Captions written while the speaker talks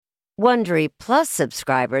Wondery Plus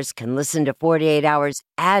subscribers can listen to 48 Hours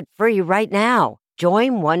ad-free right now.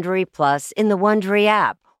 Join Wondery Plus in the Wondery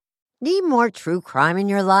app. Need more true crime in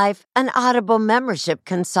your life? An Audible membership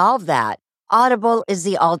can solve that. Audible is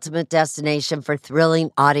the ultimate destination for thrilling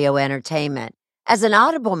audio entertainment. As an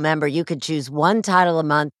Audible member, you can choose one title a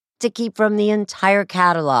month to keep from the entire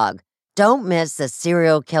catalog. Don't miss The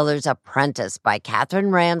Serial Killer's Apprentice by Katherine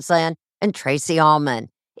Ramsland and Tracy Ullman.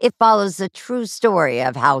 It follows the true story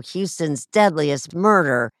of how Houston's deadliest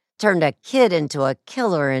murder turned a kid into a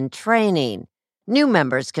killer in training. New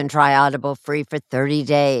members can try Audible free for 30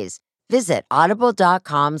 days. Visit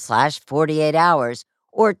audible.com/48 hours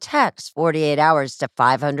or text 48 hours to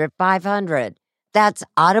 500-500. That's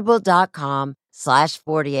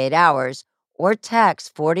audible.com/48 hours or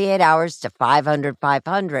text 48 hours to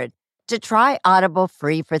 500-500 to try Audible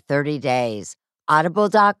free for 30 days.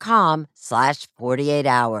 Audible.com/48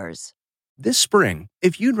 hours. This spring,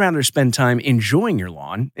 if you'd rather spend time enjoying your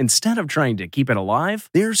lawn instead of trying to keep it alive,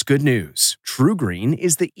 there's good news. True Green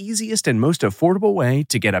is the easiest and most affordable way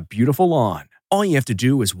to get a beautiful lawn. All you have to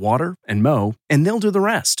do is water and mow, and they'll do the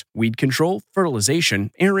rest. Weed control,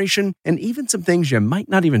 fertilization, aeration, and even some things you might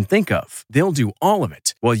not even think of. They'll do all of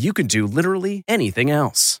it, while you can do literally anything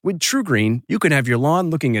else. With True Green, you can have your lawn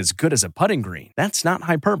looking as good as a putting green. That's not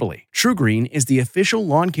hyperbole. True Green is the official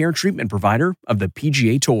lawn care treatment provider of the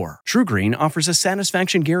PGA Tour. True Green offers a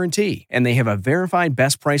satisfaction guarantee, and they have a verified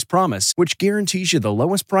best price promise, which guarantees you the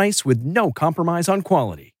lowest price with no compromise on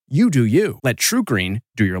quality. You do you. Let True Green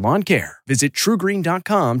do your lawn care. Visit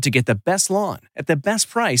TrueGreen.com to get the best lawn at the best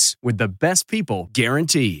price with the best people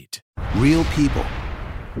guaranteed. Real people,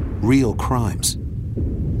 real crimes,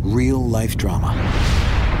 real life drama.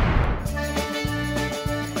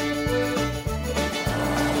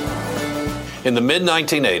 In the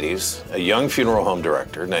mid-1980s, a young funeral home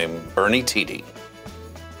director named Bernie Tiede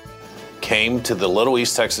came to the little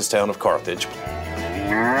East Texas town of Carthage.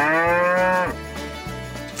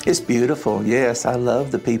 It's beautiful, yes. I love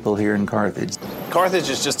the people here in Carthage. Carthage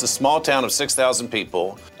is just a small town of 6,000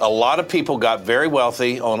 people. A lot of people got very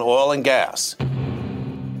wealthy on oil and gas.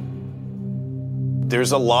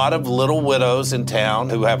 There's a lot of little widows in town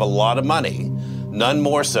who have a lot of money, none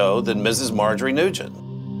more so than Mrs. Marjorie Nugent.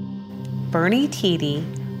 Bernie Tiede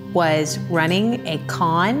was running a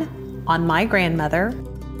con on my grandmother.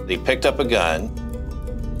 He picked up a gun,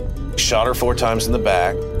 shot her 4 times in the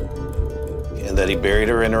back, and that he buried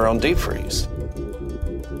her in her own deep freeze.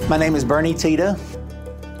 My name is Bernie Tiede.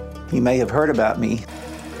 You may have heard about me.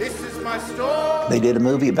 This is my story. They did a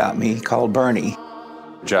movie about me called Bernie.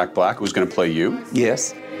 Jack Black was going to play you?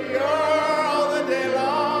 Yes.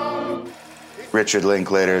 Richard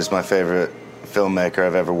Linklater is my favorite filmmaker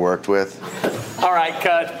I've ever worked with. All right,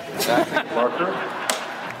 cut.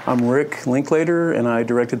 I'm Rick Linklater, and I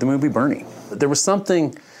directed the movie Bernie. There was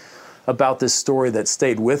something about this story that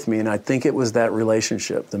stayed with me, and I think it was that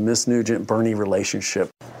relationship, the Miss Nugent-Bernie relationship.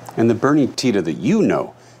 And the Bernie Tiede that you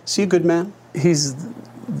know, is he a good man? He's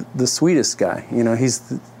the sweetest guy. You know, he's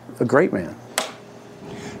a great man.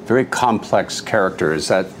 Very complex character. Is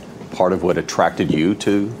that part of what attracted you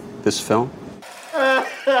to this film?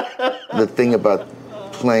 The thing about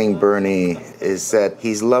playing Bernie is that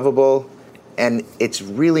he's lovable, and it's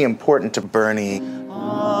really important to Bernie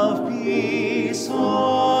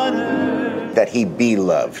that he be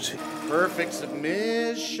loved. Perfect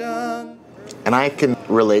submission. And I can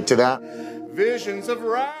relate to that. Visions of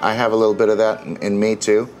right. I have a little bit of that in me,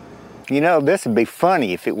 too. You know, this would be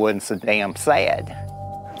funny if it wasn't so damn sad.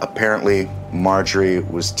 Apparently, Marjorie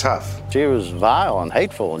was tough. She was vile and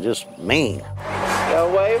hateful and just mean. Yo,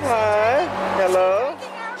 wave hi. Hello.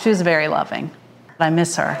 She was very loving. I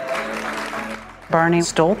miss her. Bernie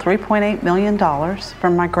stole $3.8 million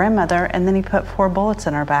from my grandmother, and then he put 4 bullets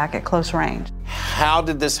in her back at close range. How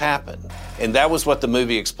did this happen? And that was what the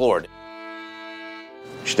movie explored.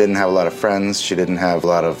 She didn't have a lot of friends. She didn't have a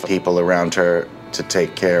lot of people around her to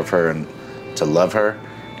take care of her and to love her.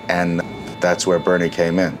 And that's where Bernie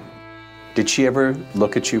came in. Did she ever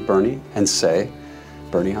look at you, Bernie, and say,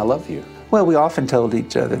 Bernie, I love you? Well, we often told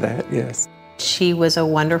each other that, yes. She was a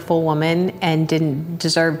wonderful woman and didn't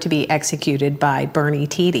deserve to be executed by Bernie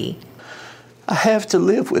Tiede. I have to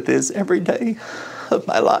live with this every day of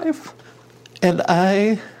my life, and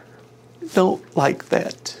I don't like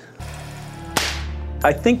that.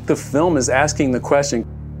 I think the film is asking the question,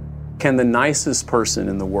 can the nicest person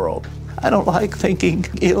in the world I don't like thinking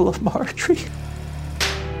ill of Marjorie.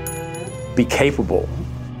 be capable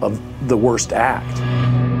of the worst act?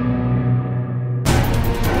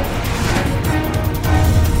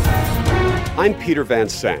 I'm Peter Van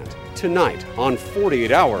Sant. Tonight on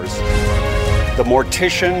 48 Hours, The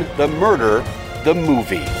Mortician, The Murder, the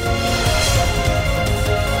movie.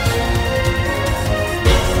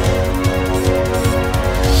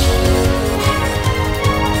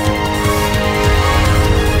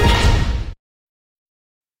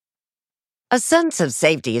 A sense of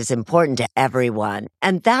safety is important to everyone,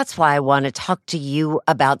 and that's why I want to talk to you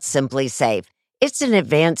about Simply Safe. It's an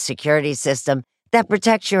advanced security system that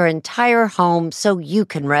protects your entire home so you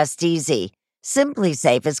can rest easy. Simply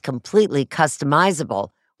Safe is completely customizable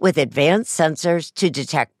with advanced sensors to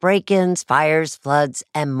detect break-ins, fires, floods,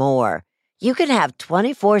 and more. You can have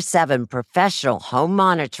 24/7 professional home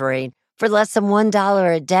monitoring for less than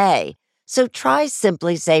 $1 a day. So try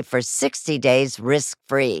Simply Safe for 60 days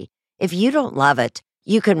risk-free. If you don't love it,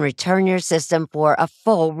 you can return your system for a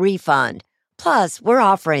full refund. Plus, we're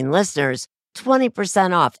offering listeners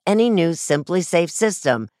 20% off any new Simply Safe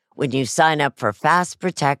system when you sign up for Fast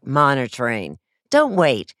Protect monitoring. Don't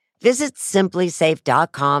wait. Visit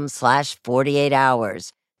simplysafe.com/48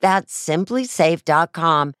 hours. That's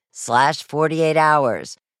simplysafe.com/48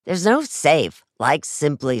 hours. There's no safe like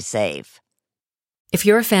Simply Safe. If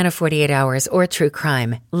you're a fan of 48 Hours or true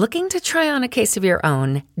crime, looking to try on a case of your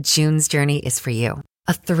own, June's Journey is for you.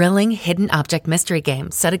 A thrilling hidden object mystery game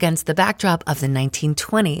set against the backdrop of the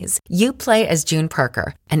 1920s. You play as June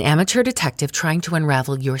Parker, an amateur detective trying to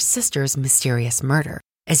unravel your sister's mysterious murder.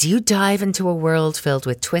 As you dive into a world filled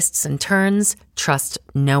with twists and turns, trust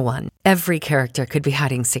no one. Every character could be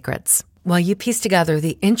hiding secrets. While you piece together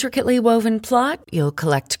the intricately woven plot, you'll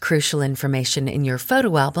collect crucial information in your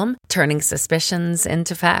photo album, turning suspicions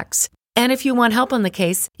into facts. And if you want help on the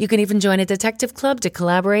case, you can even join a detective club to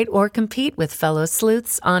collaborate or compete with fellow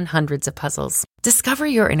sleuths on hundreds of puzzles. Discover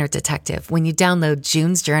your inner detective when you download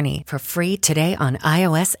June's Journey for free today on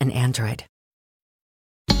iOS and Android.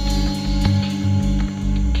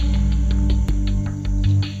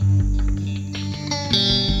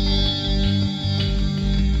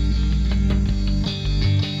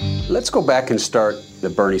 Let's go back and start the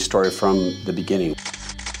Bernie story from the beginning.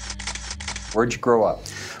 Where'd you grow up?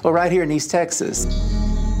 Well, right here in East Texas.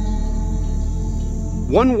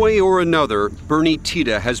 One way or another, Bernie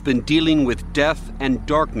Tiede has been dealing with death and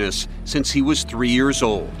darkness since he was 3 years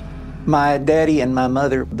old. My daddy and my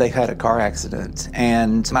mother, they had a car accident,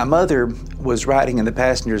 and my mother was riding in the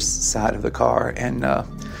passenger's side of the car, and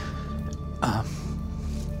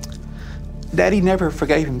Daddy never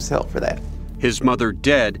forgave himself for that. His mother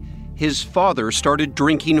dead, his father started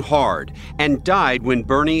drinking hard and died when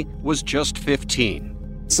Bernie was just 15.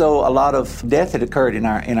 So a lot of death had occurred in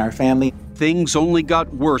our family. Things only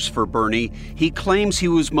got worse for Bernie. He claims he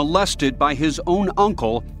was molested by his own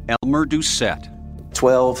uncle, Elmer Doucette.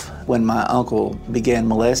 12, when my uncle began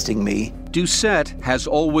molesting me. Doucette has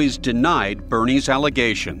always denied Bernie's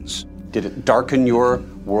allegations. Did it darken your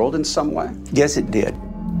world in some way? Yes, it did.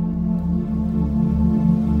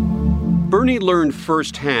 Bernie learned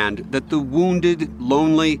firsthand that the wounded,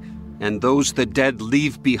 lonely, and those the dead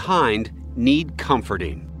leave behind need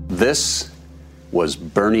comforting. This was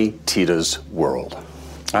Bernie Tiede's world.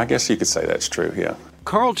 I guess you could say that's true, yeah.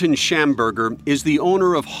 Carlton Schamberger is the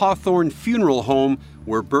owner of Hawthorne Funeral Home,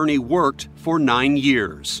 where Bernie worked for 9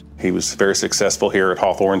 years. He was very successful here at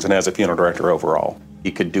Hawthorne's and as a funeral director overall.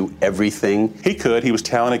 He could do everything. He could. He was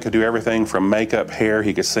talented, could do everything from makeup, hair,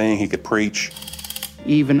 he could sing, he could preach.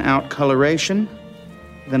 Even out coloration,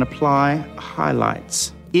 then apply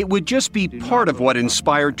highlights. It would just be part of what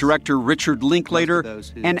inspired director Richard Linklater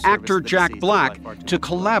and actor Jack Black to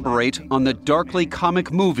collaborate on the darkly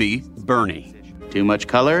comic movie Bernie. Too much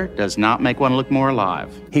color does not make one look more alive.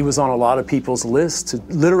 He was on a lot of people's lists to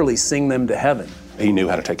literally sing them to heaven. He knew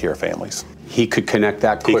how to take care of families. He could connect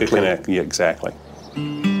that quickly. He could connect, yeah, exactly.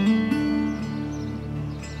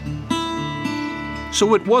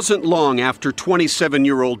 So it wasn't long after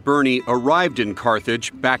 27-year-old Bernie arrived in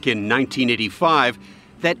Carthage back in 1985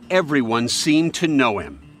 that everyone seemed to know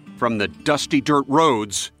him. From the dusty dirt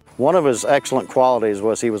roads. One of his excellent qualities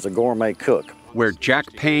was he was a gourmet cook. Where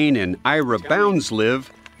Jack Payne and Ira Bounds live.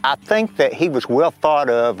 I think that he was well thought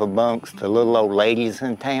of amongst the little old ladies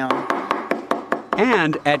in town.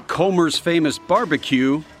 And at Comer's famous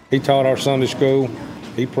barbecue. He taught our Sunday school.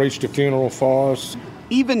 He preached a funeral for us.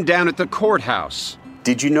 Even down at the courthouse.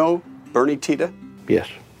 Did you know Bernie Tiede? Yes.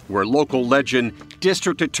 Where local legend,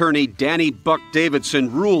 District Attorney Danny Buck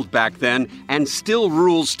Davidson ruled back then and still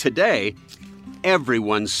rules today,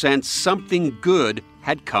 everyone sensed something good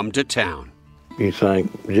had come to town. You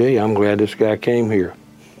think, gee, I'm glad this guy came here.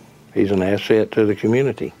 He's an asset to the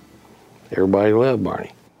community. Everybody loved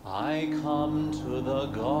Bernie. I come to the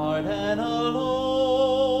garden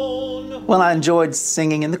alone. Well, I enjoyed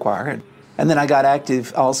singing in the choir. And then I got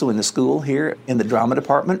active also in the school here in the drama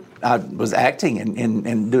department. I was acting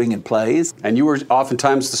and doing in plays. And you were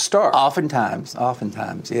oftentimes the star?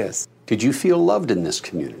 Oftentimes, yes. Did you feel loved in this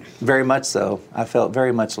community? Very much so. I felt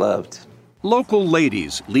very much loved. Local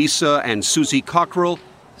ladies, Lisa and Susie Cockrell,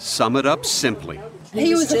 sum it up simply.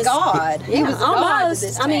 He was a god. He was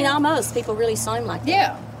almost. Almost. People really saw him like that.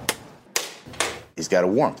 Yeah. He's got a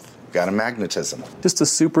warmth, got a magnetism. Just a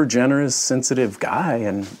super generous, sensitive guy,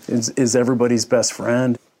 and is everybody's best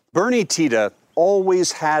friend. Bernie Tiede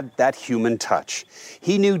always had that human touch.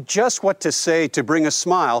 He knew just what to say to bring a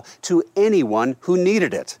smile to anyone who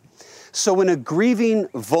needed it. So when a grieving,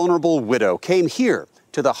 vulnerable widow came here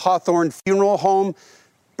to the Hawthorne Funeral Home,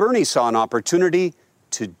 Bernie saw an opportunity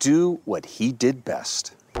to do what he did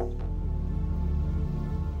best.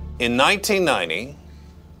 In 1990,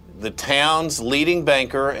 the town's leading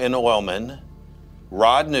banker and oilman,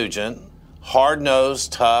 Rod Nugent,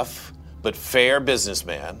 hard-nosed, tough, but fair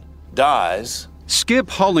businessman, dies. Skip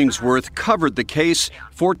Hollingsworth covered the case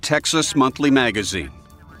for Texas Monthly Magazine.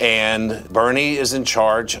 And Bernie is in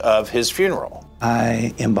charge of his funeral.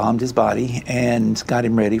 I embalmed his body and got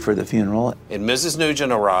him ready for the funeral. And Mrs.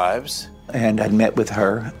 Nugent arrives. And I met with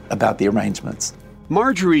her about the arrangements.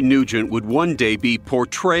 Marjorie Nugent would one day be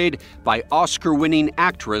portrayed by Oscar-winning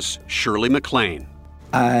actress Shirley MacLaine.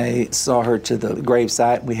 I saw her to the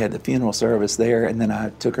gravesite. We had the funeral service there, and then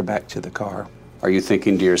I took her back to the car. Are you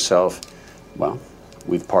thinking to yourself, well,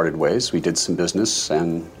 we've parted ways, we did some business,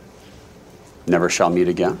 and never shall meet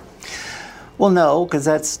again? Well, no, because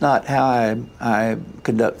that's not how I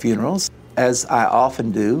conduct funerals, as I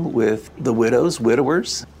often do with the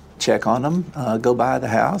widowers. Check on them, go by the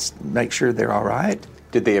house, make sure they're all right.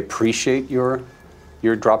 Did they appreciate your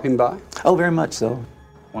dropping by? Oh, very much so.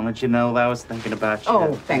 Wanted you to know that I was thinking about you.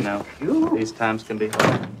 Oh, thank you. These times can be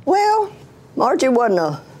hard. Well, Margie wasn't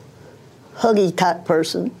a huggy type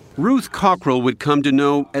person. Ruth Cockrell would come to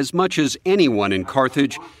know as much as anyone in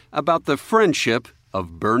Carthage about the friendship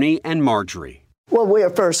of Bernie and Marjorie. Well, we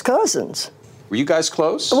are first cousins. Were you guys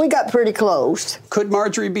close? We got pretty close. Could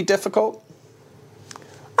Marjorie be difficult?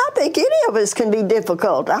 I think any of us can be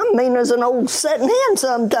difficult. I'm mean as an old setting hen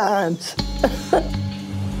sometimes.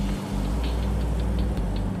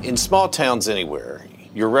 In small towns anywhere,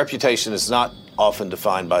 your reputation is not often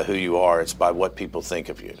defined by who you are, it's by what people think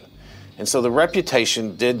of you. And so the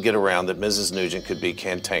reputation did get around that Mrs. Nugent could be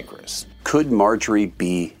cantankerous. Could Marjorie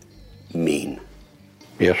be mean?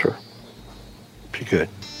 Yes, sir. She could.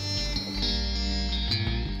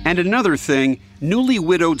 And another thing, newly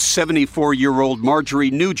widowed 74-year-old Marjorie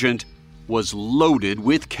Nugent was loaded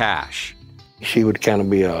with cash. She would kind of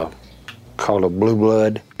be called a blue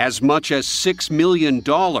blood. As much as $6 million.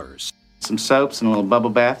 Some soaps and a little bubble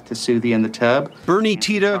bath to soothe you in the tub. Bernie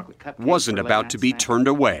Tiede wasn't about to be turned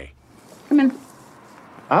away. Come in.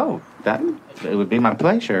 Oh, it would be my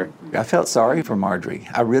pleasure. I felt sorry for Marjorie.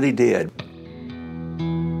 I really did.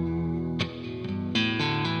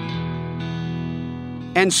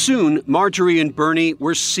 And soon, Marjorie and Bernie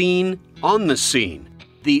were seen on the scene,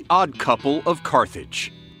 the odd couple of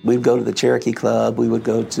Carthage. We'd go to the Cherokee Club. We would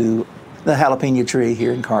go to the Jalapeno Tree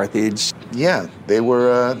here in Carthage. Yeah, they were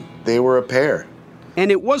a pair.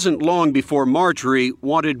 And it wasn't long before Marjorie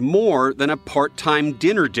wanted more than a part-time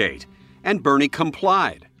dinner date, and Bernie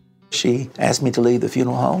complied. She asked me to leave the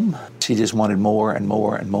funeral home. She just wanted more and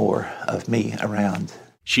more and more of me around.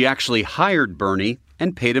 She actually hired Bernie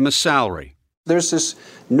and paid him a salary. There's this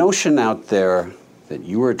notion out there that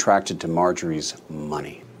you were attracted to Marjorie's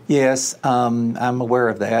money. Yes, I'm aware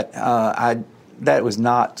of that. That was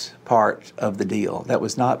not part of the deal. That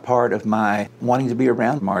was not part of my wanting to be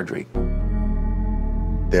around Marjorie.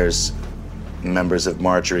 There's members of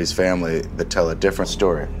Marjorie's family that tell a different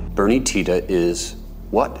story. Bernie Tiede is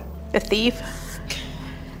what? A thief.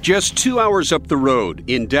 Just 2 hours up the road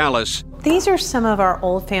in Dallas. These are some of our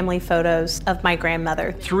old family photos of my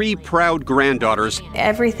grandmother. 3 proud granddaughters.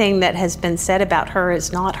 Everything that has been said about her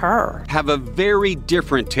is not her. Have a very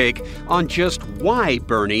different take on just why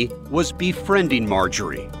Bernie was befriending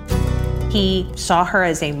Marjorie. He saw her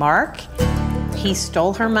as a mark. He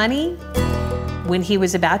stole her money. When he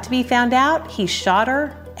was about to be found out, he shot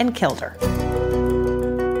her and killed her.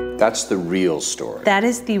 That's the real story. That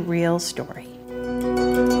is the real story.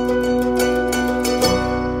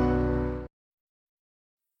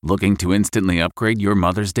 Looking to instantly upgrade your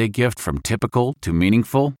Mother's Day gift from typical to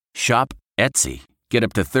meaningful? Shop Etsy. Get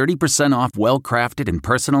up to 30% off well-crafted and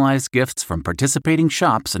personalized gifts from participating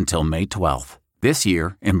shops until May 12th. This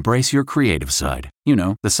year, embrace your creative side. You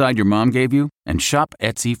know, the side your mom gave you. And shop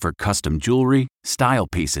Etsy for custom jewelry, style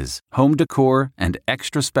pieces, home decor, and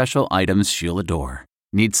extra special items she'll adore.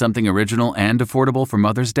 Need something original and affordable for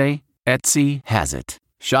Mother's Day? Etsy has it.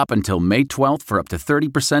 Shop until May 12th for up to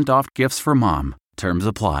 30% off gifts for mom. Terms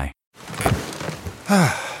apply.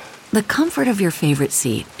 The comfort of your favorite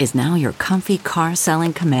seat is now your comfy car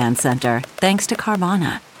selling command center, thanks to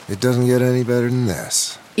Carvana. It doesn't get any better than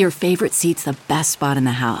this. Your favorite seat's the best spot in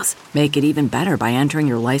the house. Make it even better by entering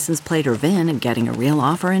your license plate or VIN and getting a real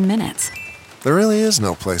offer in minutes. There really is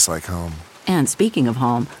no place like home. And speaking of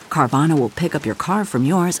home, Carvana will pick up your car from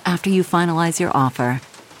yours after you finalize your offer.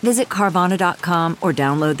 Visit Carvana.com or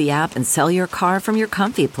download the app and sell your car from your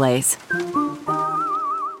comfy place.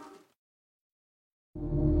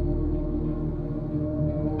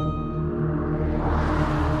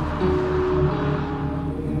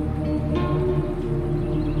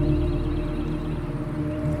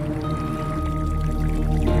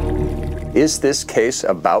 Is this case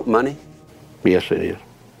about money? Yes, it is.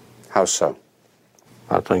 How so?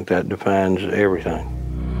 I think that defines everything.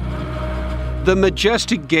 The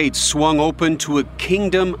majestic gates swung open to a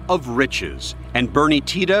kingdom of riches, and Bernie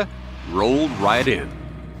Tiede rolled right in.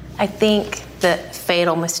 I think the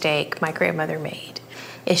fatal mistake my grandmother made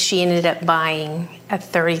is she ended up buying a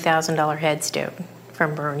 $30,000 headstone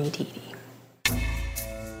from Bernie Tiede.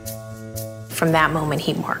 From that moment,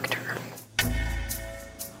 he marked her.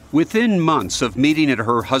 Within months of meeting at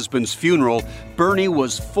her husband's funeral, Bernie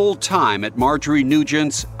was full-time at Marjorie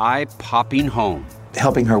Nugent's eye-popping home.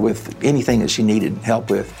 Helping her with anything that she needed help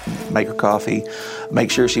with. Make her coffee,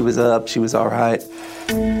 make sure she was up, she was all right.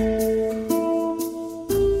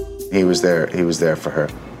 He was there for her.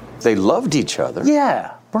 They loved each other.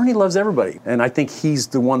 Yeah, Bernie loves everybody. And I think he's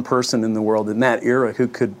the one person in the world in that era who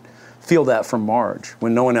could feel that from Marge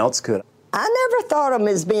when no one else could. I never thought of them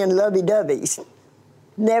as being lovey-doveys.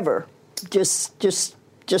 Never. Just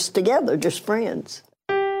together, just friends.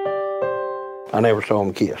 I never saw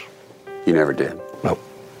them kiss. You never did? Nope.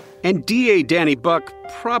 And D.A. Danny Buck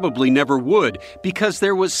probably never would, because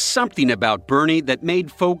there was something about Bernie that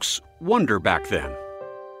made folks wonder back then.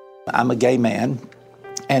 I'm a gay man,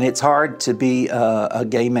 and it's hard to be a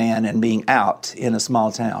gay man and being out in a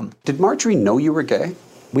small town. Did Marjorie know you were gay?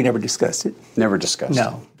 We never discussed it. Never discussed it?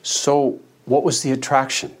 No. So what was the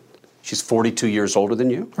attraction? She's 42 years older than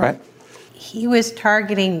you? Right. He was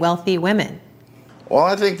targeting wealthy women. Well,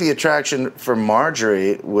 I think the attraction for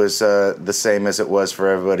Marjorie was the same as it was for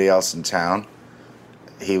everybody else in town.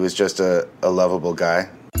 He was just a lovable guy.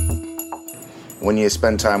 When you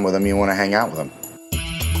spend time with him, you want to hang out with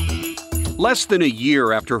him. Less than a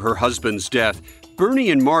year after her husband's death, Bernie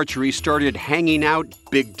and Marjorie started hanging out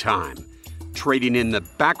big time, trading in the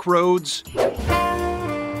back roads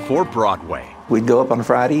for Broadway. We'd go up on a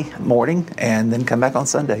Friday morning and then come back on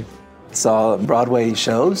Sunday. Saw Broadway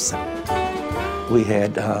shows. We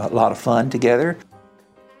had a lot of fun together.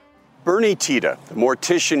 Bernie Tiede, the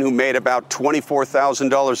mortician who made about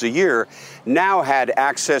 $24,000 a year, now had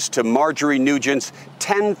access to Marjorie Nugent's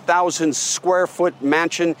 10,000 square foot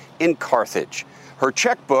mansion in Carthage, her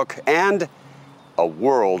checkbook, and a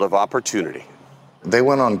world of opportunity. They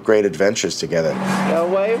went on great adventures together.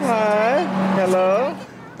 Wave hi. Hello.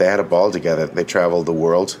 They had a ball together. They traveled the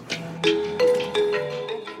world.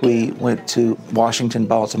 We went to Washington,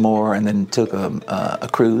 Baltimore, and then took a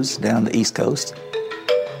cruise down the East Coast.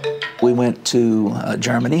 We went to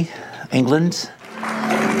Germany, England,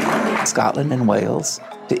 Scotland, and Wales.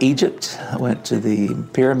 To Egypt, went to the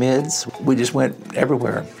pyramids. We just went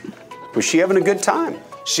everywhere. Was she having a good time?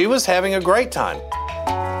 She was having a great time.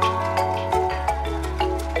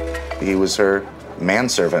 He was her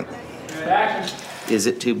manservant. Is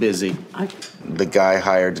it too busy? The guy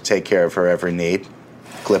hired to take care of her every need.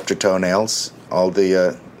 Clipped her toenails, all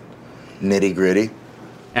the nitty-gritty.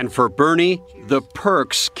 And for Bernie, the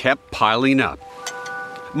perks kept piling up.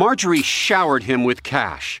 Marjorie showered him with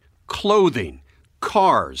cash, clothing,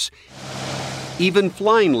 cars, even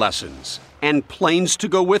flying lessons, and planes to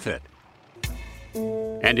go with it.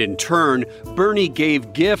 And in turn, Bernie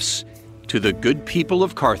gave gifts to the good people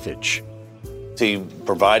of Carthage. He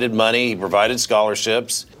provided money, he provided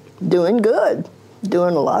scholarships. Doing good,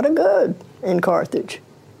 doing a lot of good in Carthage.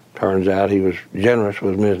 Turns out he was generous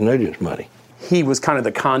with Miss Nugent's money. He was kind of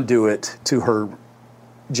the conduit to her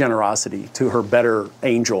generosity, to her better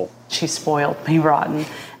angel. She spoiled me rotten.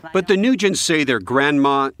 But the Nugents say their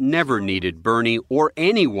grandma never needed Bernie or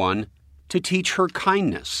anyone to teach her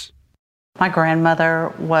kindness. My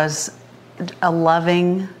grandmother was a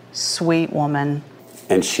loving, sweet woman.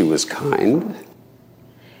 And she was kind?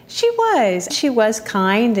 She was. She was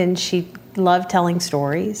kind, and she loved telling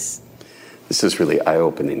stories. This is really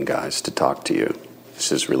eye-opening, guys, to talk to you.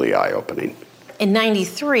 This is really eye-opening. In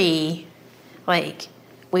 '93,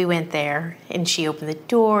 We went there, and she opened the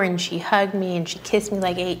door, and she hugged me, and she kissed me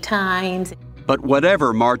like 8 times. But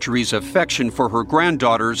whatever Marjorie's affection for her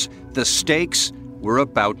granddaughters, the stakes were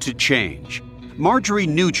about to change. Marjorie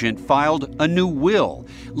Nugent filed a new will,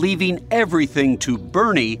 leaving everything to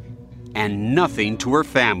Bernie and nothing to her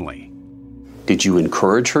family. Did you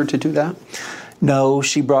encourage her to do that? No,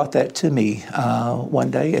 she brought that to me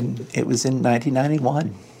one day, and it was in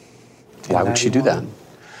 1991. Why would she do that?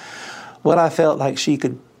 Well, I felt like she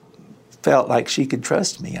could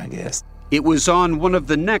trust me, I guess. It was on one of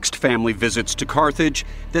the next family visits to Carthage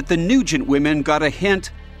that the Nugent women got a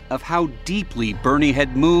hint of how deeply Bernie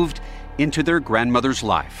had moved into their grandmother's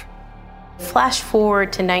life. Flash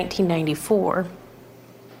forward to 1994.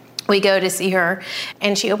 We go to see her,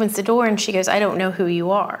 and she opens the door, and she goes, "I don't know who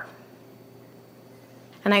you are."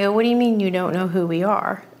 And I go, "What do you mean you don't know who we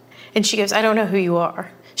are?" And she goes, "I don't know who you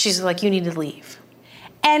are." She's like, "You need to leave."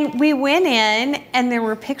 And we went in, and there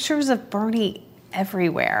were pictures of Bernie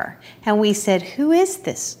everywhere. And we said, "Who is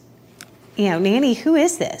this? Nanny, who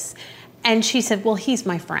is this?" And she said, "Well, he's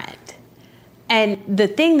my friend." And the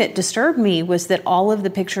thing that disturbed me was that all of the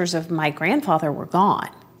pictures of my grandfather were gone.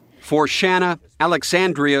 For Shanna,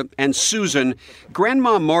 Alexandria, and Susan,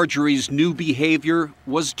 Grandma Marjorie's new behavior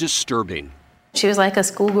was disturbing. She was like a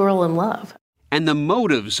schoolgirl in love. And the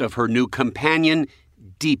motives of her new companion,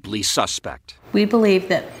 deeply suspect. We believed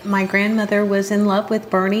that my grandmother was in love with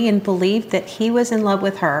Bernie and believed that he was in love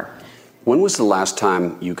with her. When was the last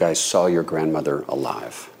time you guys saw your grandmother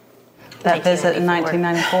alive? That visit in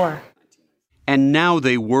 1994. And now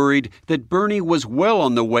they worried that Bernie was well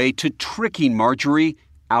on the way to tricking Marjorie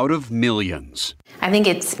out of millions. I think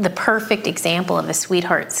it's the perfect example of a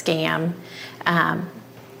sweetheart scam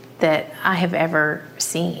that I have ever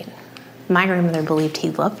seen. My grandmother believed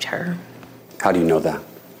he loved her. How do you know that?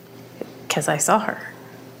 Because I saw her.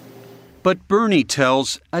 But Bernie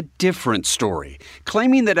tells a different story,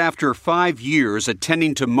 claiming that after 5 years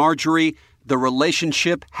attending to Marjorie, the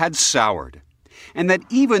relationship had soured. And that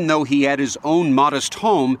even though he had his own modest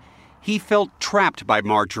home, he felt trapped by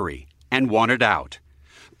Marjorie and wanted out.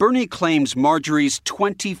 Bernie claims Marjorie's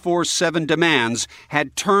 24/7 demands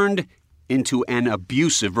had turned into an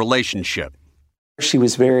abusive relationship. She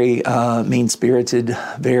was very mean-spirited,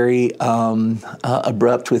 very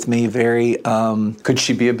abrupt with me, very... Could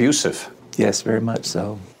she be abusive? Yes, very much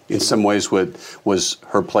so. In some ways, was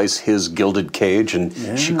her place his gilded cage, and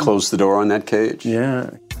she closed the door on that cage? Yeah.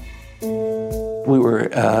 We were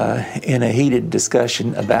in a heated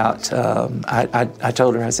discussion about, I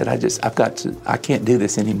told her, I said, I can't do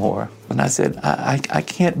this anymore. And I said, I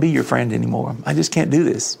can't be your friend anymore. I just can't do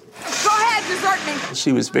this. Go ahead, desert me.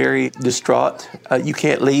 She was very distraught. You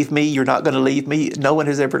can't leave me. You're not going to leave me. No one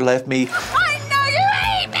has ever left me. I know you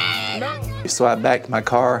hate me. So I backed my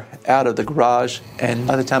car out of the garage, and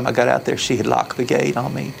by the time I got out there, she had locked the gate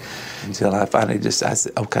on me. Until I finally I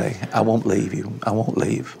said, okay, I won't leave you. I won't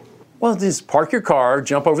leave. Well, just park your car,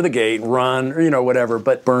 jump over the gate, run, or whatever.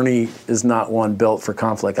 But Bernie is not one built for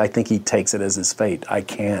conflict. I think he takes it as his fate. I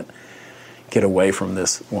can't get away from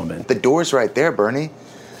this woman. The door's right there, Bernie.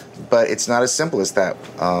 But it's not as simple as that.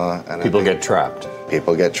 People get trapped.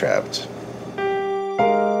 People get trapped.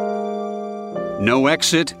 No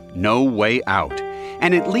exit, no way out.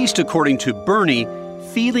 And at least according to Bernie,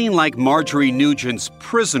 feeling like Marjorie Nugent's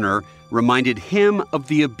prisoner reminded him of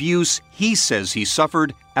the abuse he says he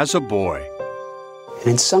suffered as a boy.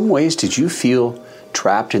 And in some ways, did you feel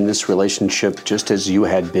trapped in this relationship just as you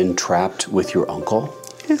had been trapped with your uncle?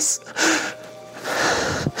 Yes.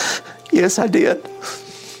 Yes, I did.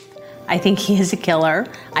 I think he is a killer.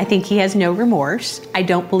 I think he has no remorse. I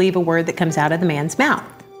don't believe a word that comes out of the man's mouth.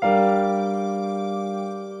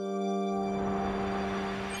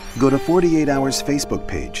 Go to 48 Hours Facebook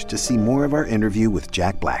page to see more of our interview with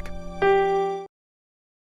Jack Black.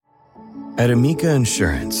 At Amica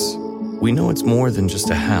Insurance, we know it's more than just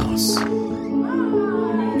a house.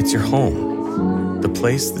 It's your home, the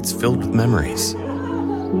place that's filled with memories.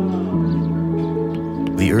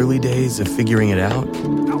 The early days of figuring it out,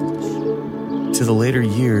 to the later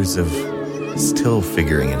years of still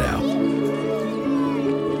figuring it out.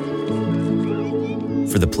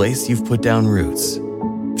 For the place you've put down roots,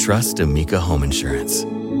 trust Amica Home Insurance.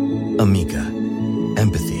 Amica,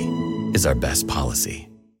 empathy is our best policy.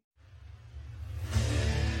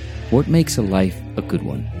 What makes a life a good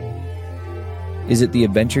one? Is it the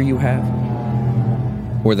adventure you have?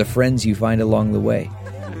 Or the friends you find along the way?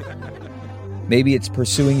 Maybe it's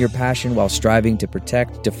pursuing your passion while striving to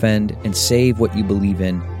protect, defend, and save what you believe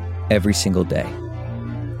in every single day.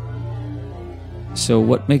 So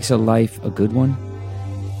what makes a life a good one?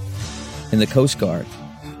 In the Coast Guard,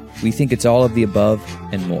 We think it's all of the above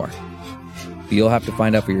and more. But you'll have to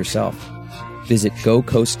find out for yourself. Visit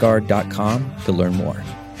gocoastguard.com to learn more.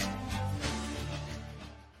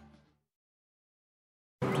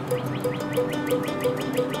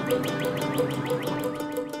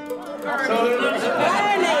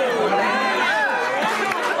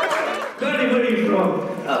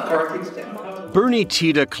 Bernie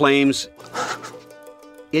Tiede claims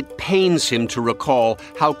it pains him to recall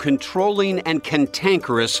how controlling and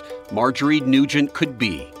cantankerous Marjorie Nugent could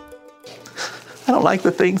be. I don't like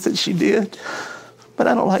the things that she did, but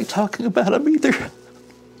I don't like talking about them either.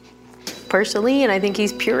 Personally, and I think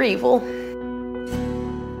he's pure evil.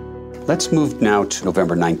 Let's move now to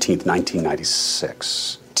November 19th,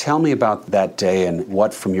 1996. Tell me about that day and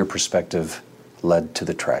what, from your perspective, led to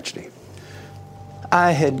the tragedy.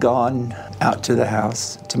 I had gone out to the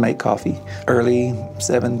house to make coffee early,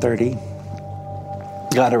 7:30.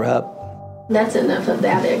 Got her up. That's enough of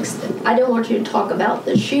that. I don't want you to talk about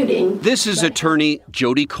the shooting. This is attorney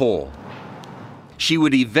Jody Cole. She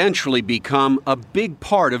would eventually become a big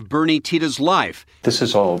part of Bernie Tiede's life. This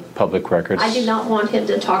is all public records. I do not want him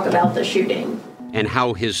to talk about the shooting. And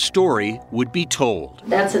how his story would be told.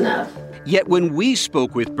 That's enough. Yet when we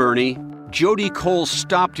spoke with Bernie, Jody Cole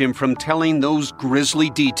stopped him from telling those grisly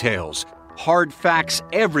details. Hard facts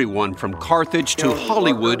everyone from Carthage to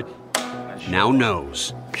Hollywood now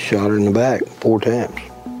knows. Shot her in the back 4 times.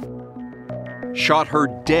 Shot her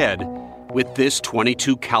dead with this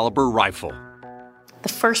 .22 caliber rifle. The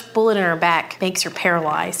first bullet in her back makes her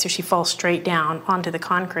paralyzed, so she falls straight down onto the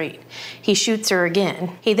concrete. He shoots her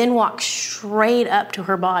again. He then walks straight up to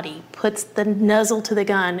her body, puts the muzzle to the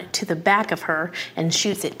gun to the back of her, and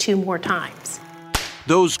shoots it 2 more times.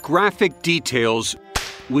 Those graphic details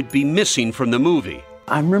would be missing from the movie.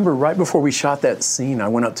 I remember right before we shot that scene, I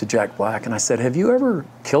went up to Jack Black and I said, "Have you ever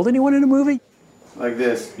killed anyone in a movie?" Like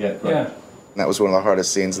this. Yeah. That was one of the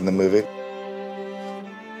hardest scenes in the movie.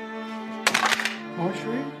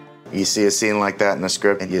 You see a scene like that in the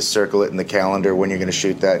script, and you circle it in the calendar when you're going to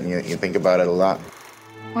shoot that, and you think about it a lot.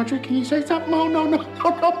 Marjorie, can you say something? Oh, no,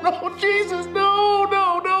 Jesus, no,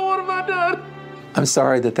 what have I done? I'm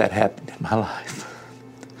sorry that happened in my life.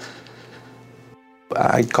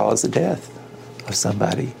 I caused the death of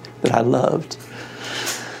somebody that I loved.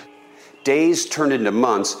 Days turned into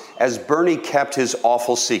months as Bernie kept his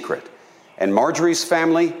awful secret. And Marjorie's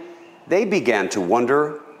family, they began to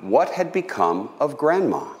wonder what had become of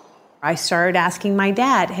Grandma. I started asking my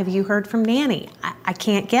dad, have you heard from Nanny? I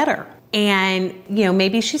can't get her. And,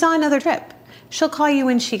 maybe she's on another trip. She'll call you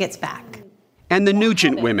when she gets back. And the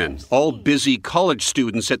Nugent women, all busy college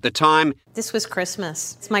students at the time, This was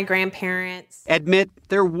Christmas. It's my grandparents. admit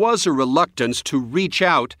there was a reluctance to reach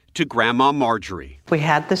out to Grandma Marjorie. We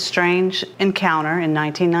had this strange encounter in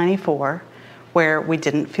 1994 where we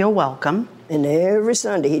didn't feel welcome. And every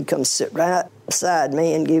Sunday he'd come sit right beside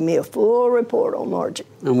me and give me a full report on Margie.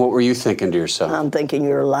 And what were you thinking to yourself? I'm thinking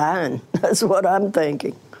you're lying. That's what I'm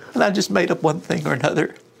thinking. And I just made up one thing or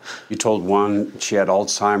another. You told one she had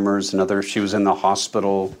Alzheimer's, another she was in the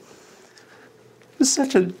hospital. It was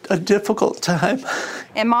such a difficult time.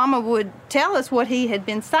 And Mama would tell us what he had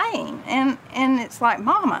been saying. And it's like,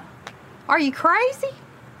 Mama, are you crazy?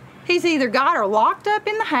 He's either got her locked up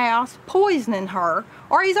in the house, poisoning her,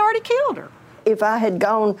 or he's already killed her. If I had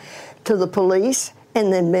gone to the police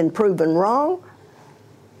and then been proven wrong,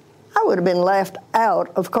 I would have been left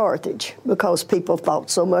out of Carthage because people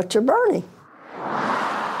thought so much of Bernie.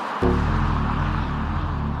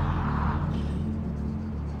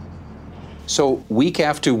 So week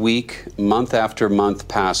after week, month after month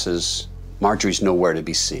passes, Marjorie's nowhere to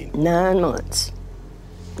be seen. 9 months.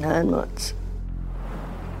 9 months.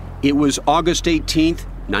 It was August 18th,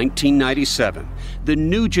 1997. The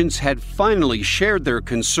Nugents had finally shared their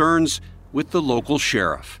concerns with the local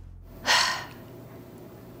sheriff.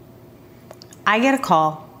 I get a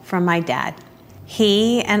call from my dad.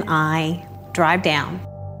 He and I drive down.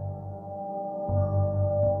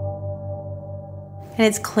 And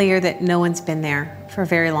it's clear that no one's been there for a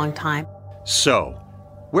very long time. So,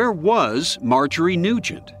 where was Marjorie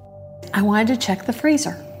Nugent? I wanted to check the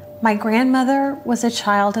freezer. My grandmother was a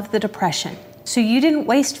child of the Depression, so you didn't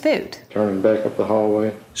waste food. Turning back up the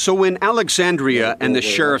hallway. So when Alexandria and the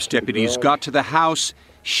sheriff's deputies got to the house,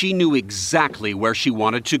 she knew exactly where she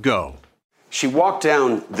wanted to go. She walked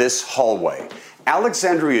down this hallway.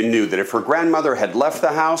 Alexandria knew that if her grandmother had left the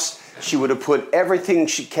house, she would have put everything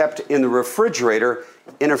she kept in the refrigerator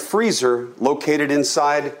in a freezer located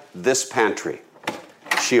inside this pantry.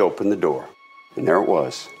 She opened the door, and there it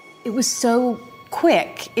was. It was so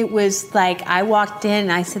quick. It was like I walked in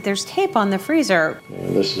and I said, there's tape on the freezer.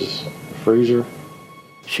 And this is the freezer.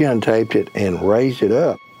 She untaped it and raised it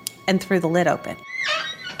up. And threw the lid open.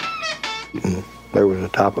 And there was the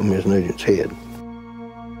top of Miss Nugent's head.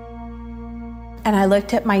 And I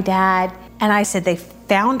looked at my dad and I said, they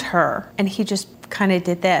found her. And he just kind of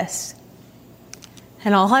did this.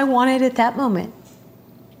 And all I wanted at that moment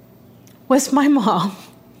was my mom.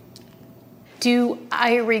 Do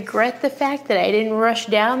I regret the fact that I didn't rush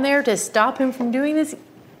down there to stop him from doing this?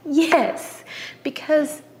 Yes,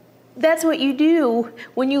 because that's what you do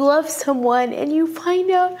when you love someone and you find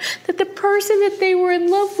out that the person that they were in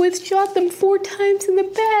love with shot them 4 times in the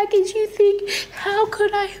back, and you think, how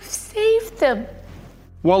could I have saved them?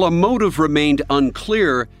 While a motive remained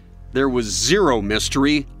unclear, there was zero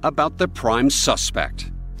mystery about the prime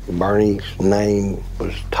suspect. Bernie's name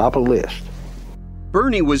was top of the list.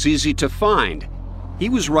 Bernie was easy to find. He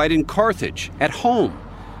was right in Carthage, at home,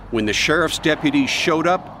 when the sheriff's deputies showed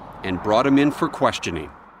up and brought him in for questioning.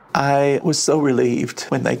 I was so relieved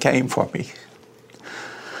when they came for me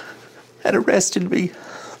and arrested me.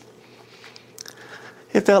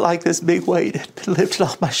 It felt like this big weight had been lifted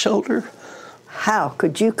off my shoulder. How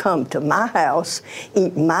could you come to my house,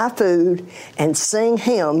 eat my food, and sing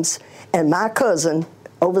hymns, and my cousin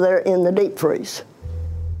over there in the deep freeze?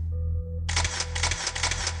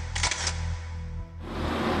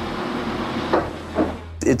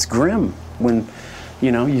 It's grim when,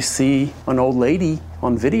 you see an old lady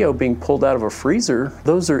on video being pulled out of a freezer.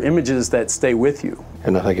 Those are images that stay with you.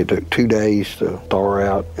 And I think it took 2 days to thaw her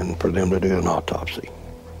out and for them to do an autopsy.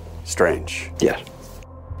 Strange. Yes.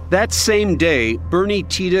 That same day, Bernie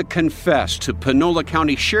Tiede confessed to Panola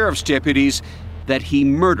County Sheriff's deputies that he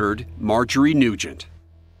murdered Marjorie Nugent.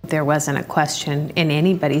 There wasn't a question in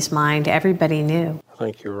anybody's mind. Everybody knew. I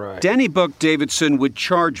think you're right. Danny Buck Davidson would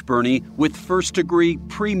charge Bernie with first-degree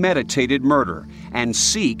premeditated murder and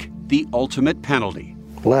seek the ultimate penalty.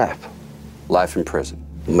 Life. Life in prison.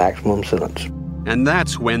 Maximum sentence. And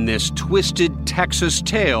that's when this twisted Texas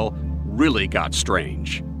tale really got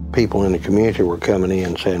strange. People in the community were coming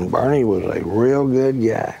in saying Bernie was a real good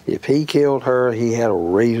guy. If he killed her, he had a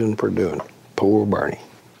reason for doing it. Poor Bernie.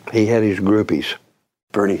 He had his groupies.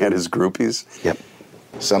 Bernie had his groupies? Yep.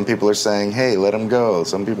 Some people are saying, hey, let him go.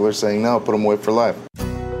 Some people are saying, no, put him away for life.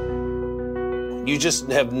 You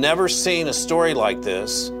just have never seen a story like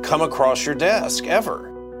this come across your desk, ever.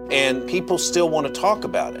 And people still want to talk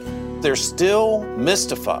about it. They're still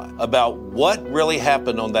mystified about what really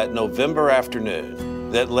happened on that November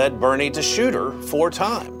afternoon that led Bernie to shoot her 4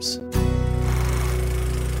 times.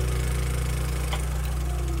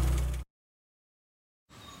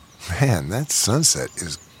 Man, that sunset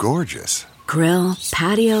is gorgeous. Grill,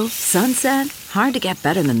 patio, sunset. Hard to get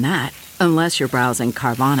better than that. Unless you're browsing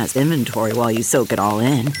Carvana's inventory while you soak it all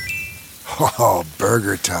in. Oh,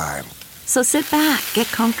 burger time. So sit back, get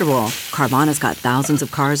comfortable. Carvana's got thousands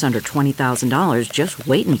of cars under $20,000 just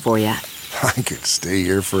waiting for you. I could stay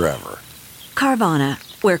here forever. Carvana,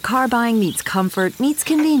 where car buying meets comfort meets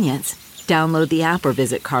convenience. Download the app or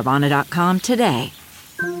visit Carvana.com today.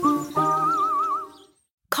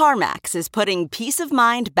 CarMax is putting peace of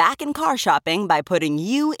mind back in car shopping by putting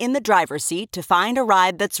you in the driver's seat to find a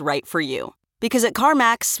ride that's right for you. Because at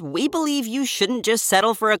CarMax, we believe you shouldn't just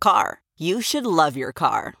settle for a car. You should love your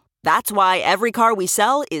car. That's why every car we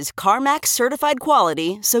sell is CarMax certified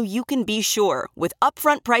quality, so you can be sure with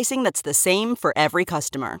upfront pricing that's the same for every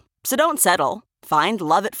customer. So don't settle. Find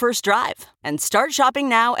love at first drive and start shopping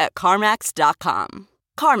now at CarMax.com.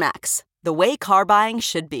 CarMax, the way car buying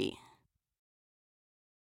should be.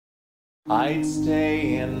 I'd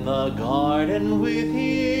stay in the garden with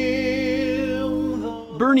him.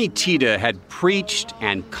 Bernie Tiede had preached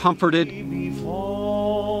and comforted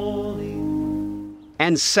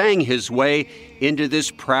and sang his way into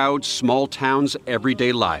this proud small town's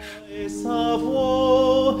everyday life. He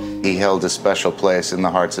held a special place in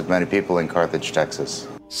the hearts of many people in Carthage, Texas.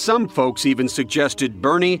 Some folks even suggested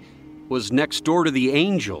Bernie was next door to the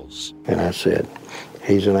angels. And I said,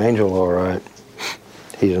 he's an angel, all right.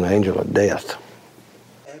 He's an angel of death.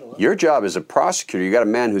 Your job as a prosecutor, you got a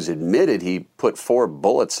man who's admitted he put 4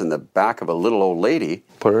 bullets in the back of a little old lady.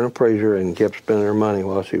 Put her in a freezer and kept spending her money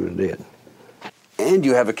while she was dead. And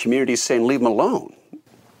you have a community saying, leave him alone.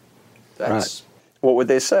 That's, what would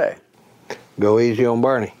they say? Go easy on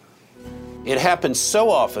Bernie. It happens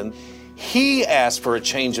so often. He asked for a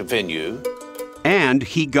change of venue. And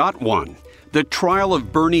he got one. The trial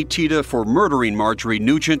of Bernie Tiede for murdering Marjorie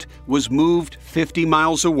Nugent was moved 50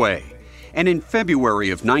 miles away. And in February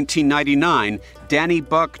of 1999, Danny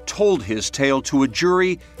Buck told his tale to a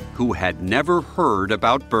jury who had never heard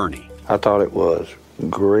about Bernie. I thought it was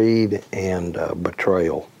greed and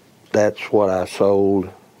betrayal. That's what I sold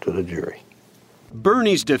to the jury.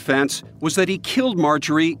 Bernie's defense was that he killed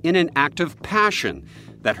Marjorie in an act of passion,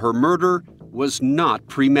 that her murder was not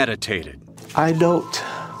premeditated. I don't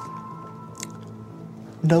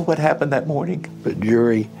know what happened that morning. The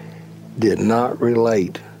jury did not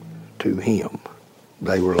relate to him.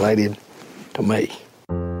 They related to me.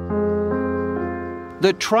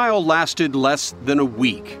 The trial lasted less than a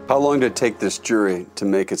week. How long did it take this jury to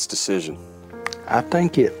make its decision? I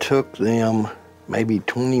think it took them maybe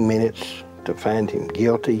 20 minutes to find him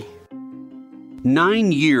guilty.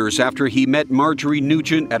 9 years after he met Marjorie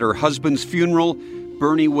Nugent at her husband's funeral,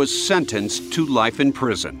 Bernie was sentenced to life in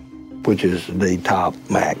prison. Which is the top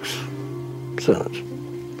max sentence.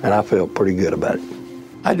 And I felt pretty good about it.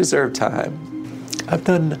 I deserve time. I've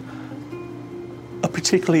done a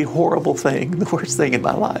particularly horrible thing, the worst thing in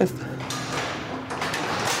my life.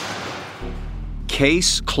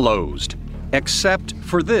 Case closed. Except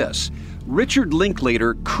for this. Richard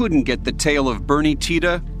Linklater couldn't get the tale of Bernie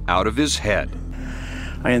Tiede out of his head.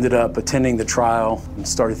 I ended up attending the trial and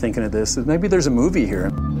started thinking of this. Maybe there's a movie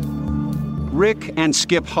here. Rick and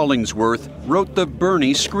Skip Hollingsworth wrote the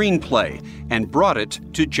Bernie screenplay and brought it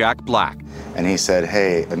to Jack Black. And he said,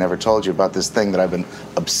 hey, I never told you about this thing that I've been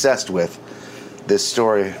obsessed with, this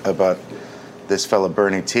story about this fella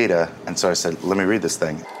Bernie Tiede. And so I said, let me read this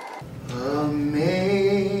thing.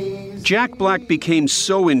 Amazing. Jack Black became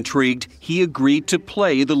so intrigued, he agreed to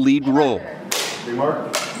play the lead role.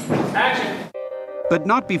 Action! But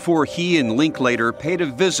not before he and Linklater paid a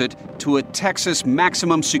visit to a Texas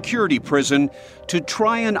maximum security prison to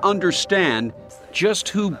try and understand just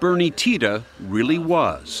who Bernie Tiede really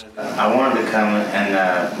was. I wanted to come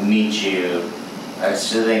and meet you. I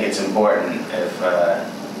still think it's important if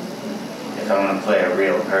I'm going to play a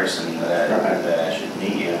real person that I should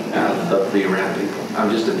meet you. I'd love to be around people. I'm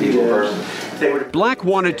just a people person. Black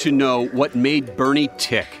wanted to know what made Bernie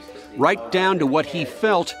tick, right down to what he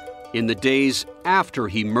felt in the days after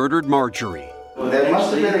he murdered Marjorie. That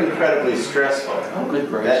must have been incredibly stressful. Oh, good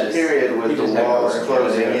gracious. That period with the walls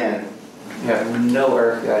closing in. You have no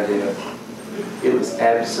earthly idea. It was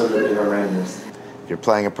absolutely horrendous. If you're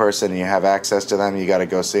playing a person and you have access to them, you got to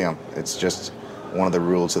go see them. It's just one of the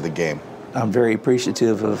rules of the game. I'm very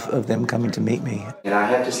appreciative of them coming to meet me. And I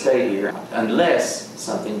have to stay here unless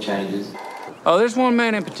something changes. Oh, there's one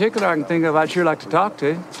man in particular I can think of I'd sure like to talk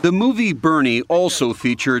to. The movie Bernie also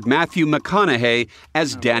featured Matthew McConaughey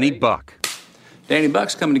as Danny Buck. Danny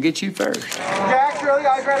Buck's coming to get you first. Jack, really?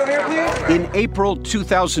 Eyes right over here, please. In April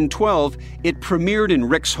 2012, it premiered in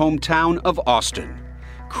Rick's hometown of Austin.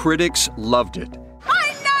 Critics loved it.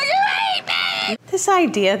 This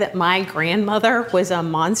idea that my grandmother was a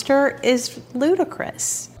monster is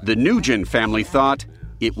ludicrous. The Nugent family thought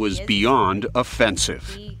it was beyond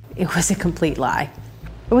offensive. It was a complete lie.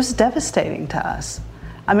 It was devastating to us.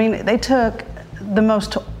 I mean, they took the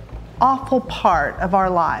most awful part of our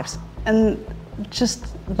lives and just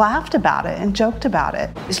laughed about it and joked about it.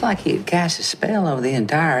 It's like he had cast a spell over the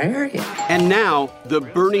entire area. And now, the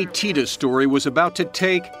Bernie Tiede story was about to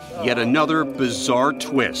take yet another bizarre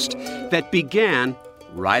twist that began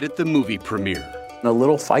right at the movie premiere. A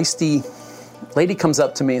little feisty lady comes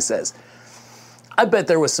up to me and says, I bet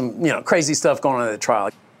there was some, crazy stuff going on at the trial.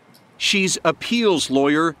 She's appeals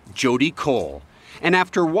lawyer Jody Cole. And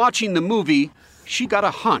after watching the movie, she got a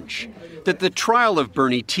hunch that the trial of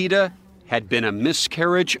Bernie Tiede had been a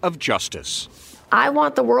miscarriage of justice. I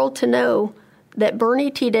want the world to know that Bernie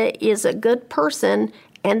Tiede is a good person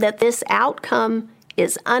and that this outcome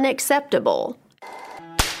is unacceptable.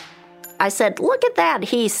 I said, look at that,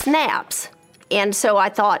 he snaps. And so I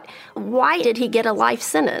thought, why did he get a life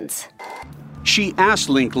sentence? She asked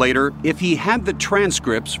Linklater if he had the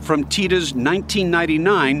transcripts from Tiede's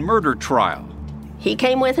 1999 murder trial. He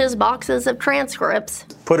came with his boxes of transcripts.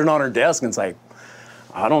 Put it on her desk and it's like,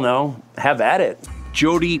 I don't know, have at it.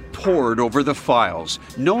 Jody pored over the files,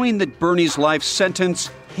 knowing that Bernie's life sentence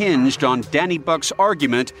hinged on Danny Buck's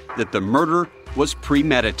argument that the murder was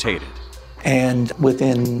premeditated. And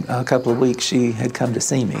within a couple of weeks, she had come to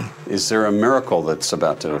see me. Is there a miracle that's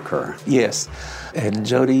about to occur? Yes. And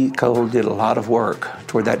Jody Cole did a lot of work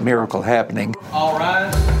toward that miracle happening. All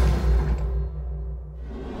rise.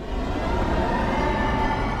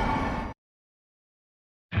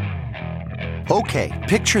 Okay,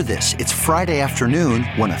 picture this. It's Friday afternoon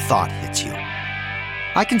when a thought hits you.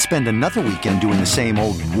 I can spend another weekend doing the same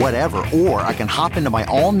old whatever, or I can hop into my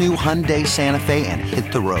all-new Hyundai Santa Fe and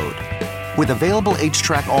hit the road. With available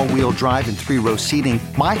H-Track all-wheel drive and 3-row seating,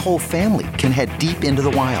 my whole family can head deep into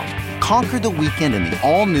the wild. Conquer the weekend in the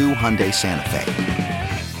all-new Hyundai Santa Fe.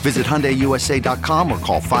 Visit HyundaiUSA.com or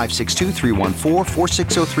call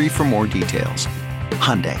 562-314-4603 for more details.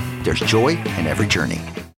 Hyundai, there's joy in every journey.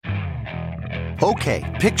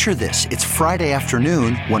 Okay, picture this. It's Friday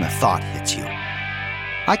afternoon when a thought hits you.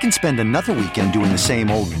 I can spend another weekend doing the same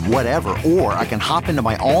old whatever, or I can hop into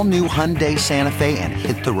my all-new Hyundai Santa Fe and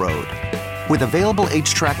hit the road. With available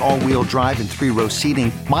H-Track all-wheel drive and 3-row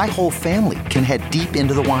seating, my whole family can head deep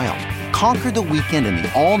into the wild. Conquer the weekend in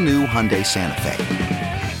the all-new Hyundai Santa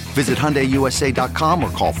Fe. Visit HyundaiUSA.com or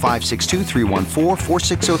call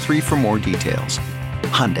 562-314-4603 for more details.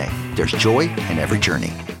 Hyundai, there's joy in every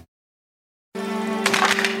journey.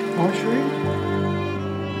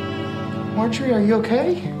 Marjorie, are you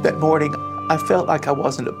okay? That morning, I felt like I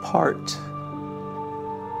wasn't a part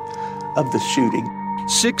of the shooting.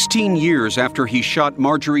 16 years after he shot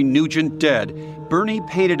Marjorie Nugent dead, Bernie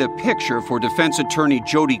painted a picture for defense attorney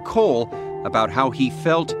Jody Cole about how he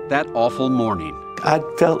felt that awful morning. I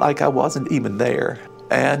felt like I wasn't even there.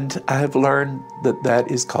 And I have learned that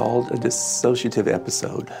that is called a dissociative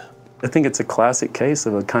episode. I think it's a classic case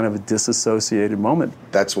of a kind of a disassociated moment.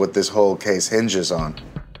 That's what this whole case hinges on.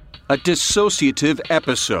 A dissociative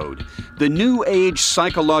episode. The new age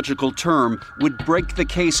psychological term would break the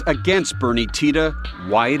case against Bernie Tiede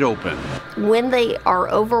wide open. When they are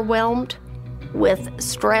overwhelmed with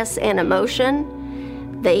stress and emotion,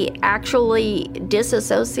 they actually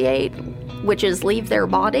disassociate, which is leave their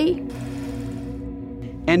body.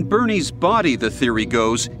 And Bernie's body, the theory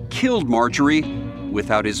goes, killed Marjorie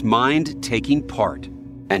without his mind taking part.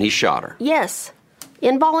 And he shot her. Yes,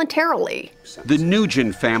 involuntarily. The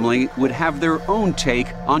Nugent family would have their own take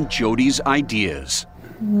on Jody's ideas.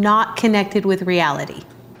 Not connected with reality.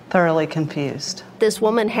 Thoroughly confused. This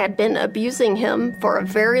woman had been abusing him for a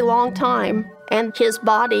very long time, and his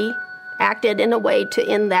body acted in a way to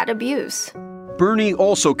end that abuse. Bernie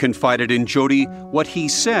also confided in Jody what he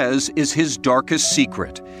says is his darkest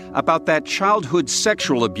secret about that childhood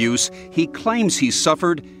sexual abuse he claims he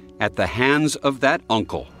suffered at the hands of that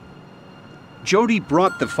uncle. Jody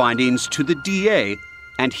brought the findings to the DA,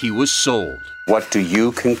 and he was sold. What do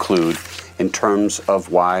you conclude in terms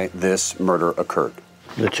of why this murder occurred?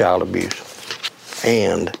 The child abuse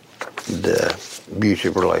and the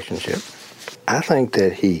abusive relationship. I think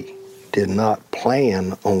that he did not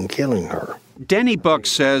plan on killing her. Danny Buck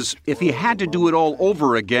says if he had to do it all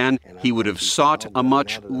over again, he would have sought a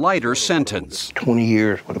much lighter sentence. 20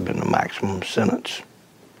 years would have been the maximum sentence.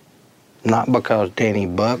 Not because Danny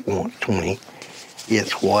Buck wants 20,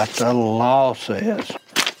 it's what the law says.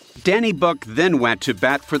 Danny Buck then went to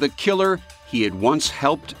bat for the killer he had once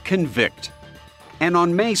helped convict. And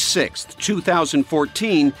on May 6th,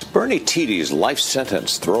 2014, Bernie Tiede's life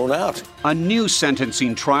sentence thrown out. A new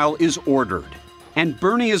sentencing trial is ordered, and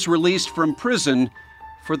Bernie is released from prison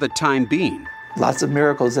for the time being. Lots of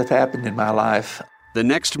miracles have happened in my life. The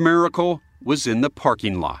next miracle was in the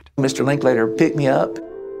parking lot. Mr. Linklater picked me up,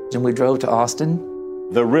 and we drove to Austin.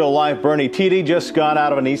 The real-life Bernie Tiede just got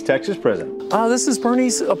out of an East Texas prison. This is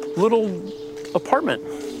Bernie's little apartment.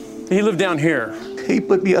 He lived down here. He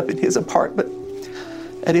put me up in his apartment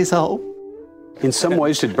at his home. In some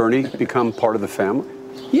ways, did Bernie become part of the family?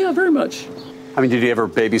 Yeah, very much. I mean, did he ever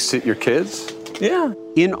babysit your kids? Yeah.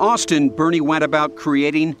 In Austin, Bernie went about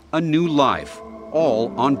creating a new life,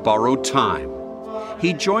 all on borrowed time.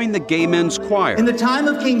 He joined the Gay Men's Choir. In the time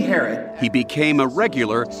of King Herod, he became a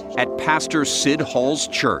regular at Pastor Sid Hall's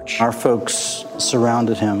church. Our folks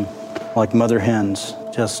surrounded him like mother hens,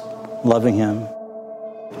 just loving him.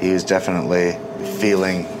 He was definitely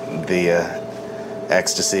feeling the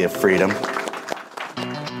ecstasy of freedom.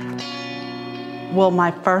 Well,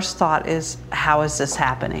 my first thought is, how is this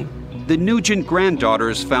happening? The Nugent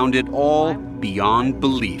granddaughters found it all beyond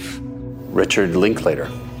belief. Richard Linklater.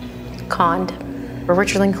 Conned. But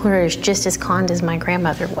Richard Linklater is just as conned as my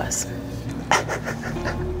grandmother was.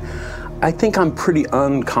 I think I'm pretty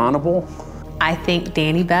unconnable. I think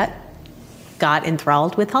Danny Buck got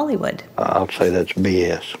enthralled with Hollywood. I'll say that's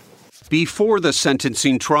BS. Before the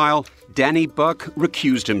sentencing trial, Danny Buck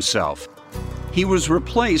recused himself. He was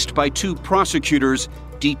replaced by two prosecutors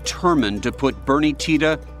determined to put Bernie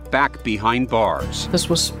Tiede back behind bars. This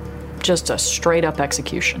was just a straight-up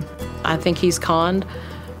execution. I think he's conned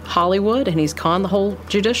Hollywood and he's conned the whole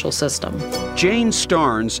judicial system. Jane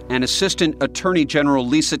Starnes and Assistant Attorney General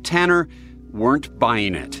Lisa Tanner weren't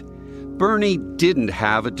buying it. Bernie didn't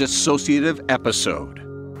have a dissociative episode.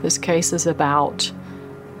 This case is about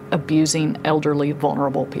abusing elderly,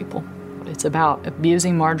 vulnerable people. It's about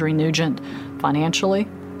abusing Marjorie Nugent financially,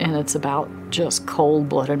 and it's about just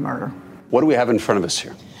cold-blooded murder. What do we have in front of us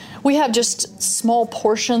here? We have just small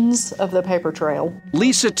portions of the paper trail.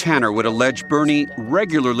 Lisa Tanner would allege Bernie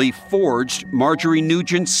regularly forged Marjorie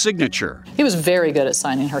Nugent's signature. He was very good at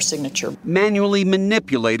signing her signature. Manually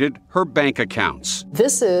manipulated her bank accounts.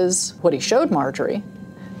 This is what he showed Marjorie,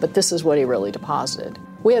 but this is what he really deposited.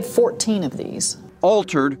 We had 14 of these.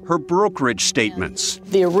 Altered her brokerage statements.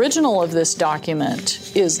 The original of this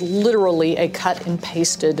document is literally a cut and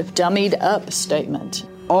pasted, dummied up statement.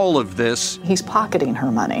 All of this. He's pocketing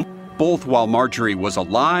her money. Both while Marjorie was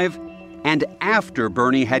alive and after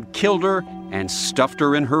Bernie had killed her and stuffed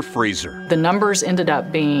her in her freezer. The numbers ended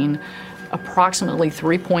up being approximately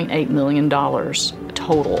 $3.8 million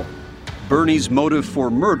total. Bernie's motive for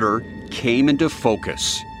murder came into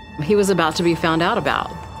focus. He was about to be found out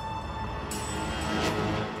about.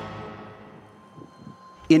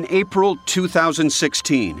 In April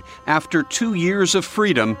 2016, after 2 years of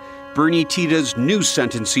freedom, Bernie Tida's new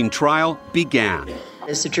sentencing trial began.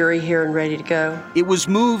 Is the jury here and ready to go? It was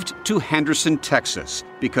moved to Henderson, Texas,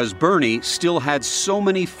 because Bernie still had so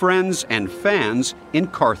many friends and fans in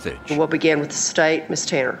Carthage. We'll begin with the state. Ms.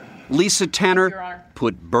 Tanner. Lisa Tanner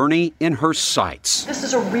put Bernie in her sights. This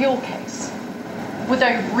is a real case with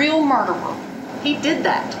a real murderer. He did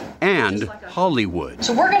that. And Hollywood.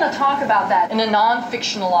 So we're going to talk about that in a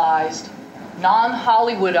non-fictionalized,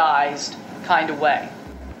 non-Hollywoodized kind of way.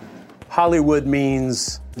 Hollywood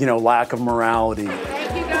means, lack of morality.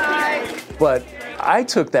 Thank you, guys. But I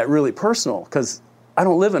took that really personal because I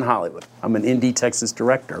don't live in Hollywood. I'm an indie Texas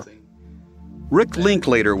director. Rick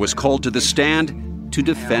Linklater was called to the stand to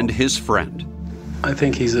defend his friend. I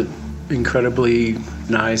think he's an incredibly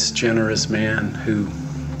nice, generous man who,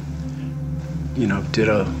 did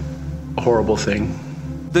a horrible thing.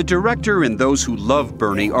 The director and those who love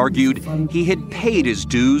Bernie argued he had paid his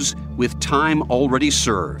dues with time already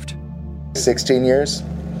served. 16 years?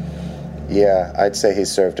 Yeah, I'd say he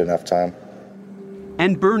served enough time.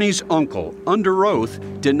 And Bernie's uncle, under oath,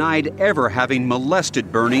 denied ever having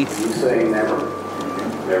molested Bernie. You say never.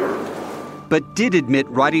 Never. But did admit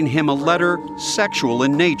writing him a letter sexual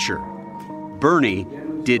in nature. Bernie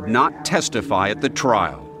did not testify at the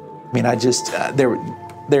trial. I mean,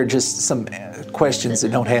 there are just some questions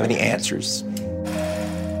that don't have any answers.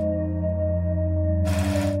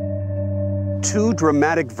 Two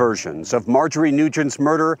dramatic versions of Marjorie Nugent's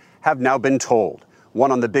murder have now been told.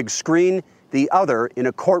 One on the big screen, the other in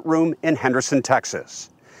a courtroom in Henderson, Texas.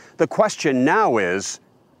 The question now is,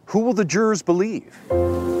 who will the jurors believe?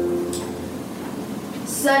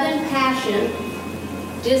 Sudden passion,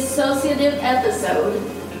 dissociative episode,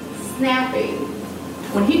 snapping.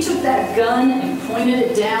 When he took that gun and pointed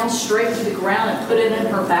it down straight to the ground and put it in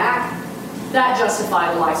her back, that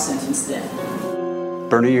justified a life sentence then.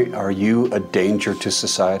 Bernie, are you a danger to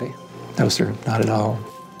society? No, sir, not at all.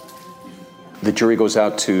 The jury goes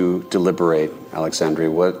out to deliberate.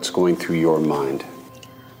 Alexandria, what's going through your mind?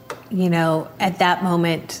 At that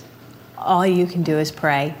moment, all you can do is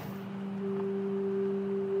pray.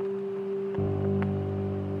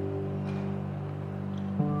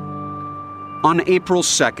 On April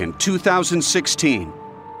 2nd, 2016,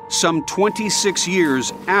 some 26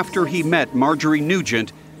 years after he met Marjorie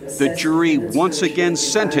Nugent, the jury once again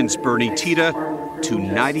sentenced Bernie Tida to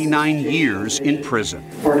 99 years in prison.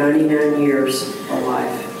 For 99 years of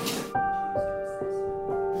life.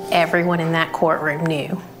 Everyone in that courtroom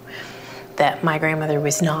knew that my grandmother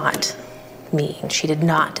was not mean. She did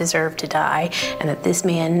not deserve to die, and that this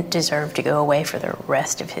man deserved to go away for the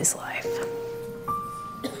rest of his life.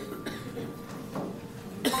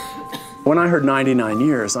 When I heard 99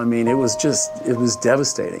 years, it was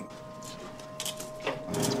devastating.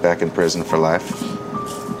 He's back in prison for life.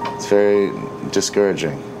 It's very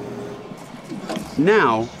discouraging.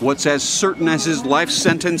 Now, what's as certain as his life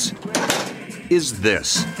sentence is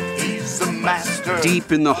this.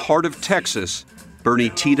 Deep in the heart of Texas,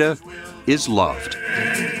 Bernie Tida is loved.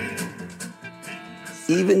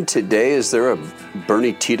 Even today, is there a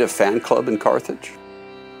Bernie Tida fan club in Carthage?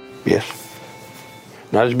 Yes.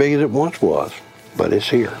 Not as big as it once was, but it's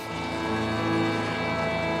here.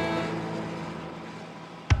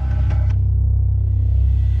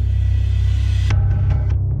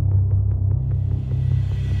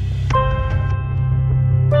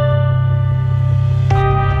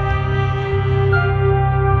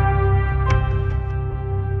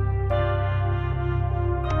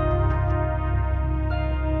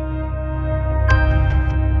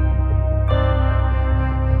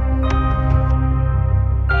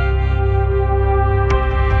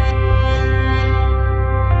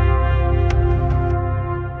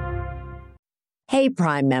 Hey,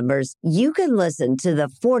 Prime members, you can listen to the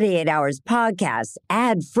 48 Hours podcast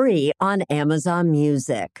ad-free on Amazon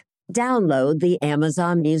Music. Download the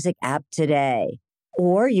Amazon Music app today.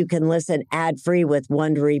 Or you can listen ad-free with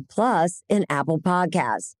Wondery Plus in Apple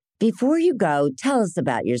Podcasts. Before you go, tell us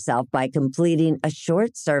about yourself by completing a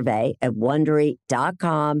short survey at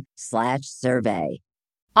Wondery.com/survey.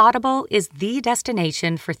 Audible is the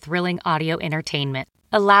destination for thrilling audio entertainment.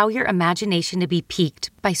 Allow your imagination to be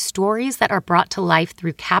piqued by stories that are brought to life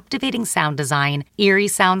through captivating sound design, eerie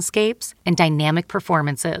soundscapes, and dynamic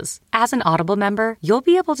performances. As an Audible member, you'll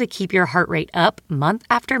be able to keep your heart rate up month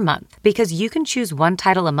after month because you can choose one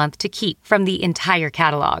title a month to keep from the entire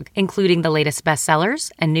catalog, including the latest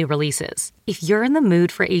bestsellers and new releases. If you're in the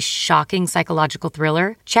mood for a shocking psychological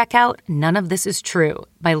thriller, check out None of This Is True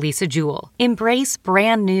by Lisa Jewell. Embrace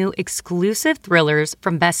brand new exclusive thrillers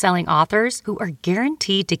from best-selling authors who are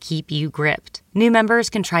guaranteed to keep you gripped. New members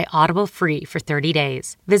can try Audible free for 30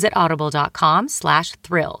 days. Visit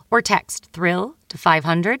audible.com/thrill or text thrill to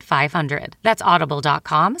 500-500. That's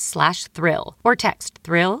audible.com/thrill or text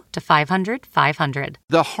thrill to 500-500.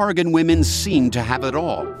 The Hargan women seemed to have it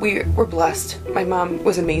all. We were blessed. My mom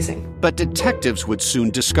was amazing. But detectives would soon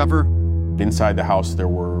discover inside the house there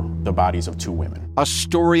were the bodies of 2 women. A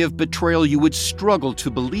story of betrayal you would struggle to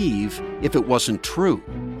believe if it wasn't true.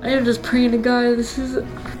 I am just praying to God, this is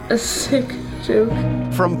a sick joke.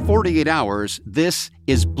 From 48 Hours, this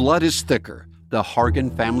is Blood is Thicker, the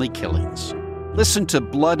Hargan Family Killings. Listen to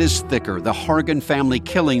Blood is Thicker, the Hargan Family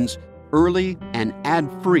Killings, early and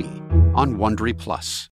ad-free on Wondery Plus.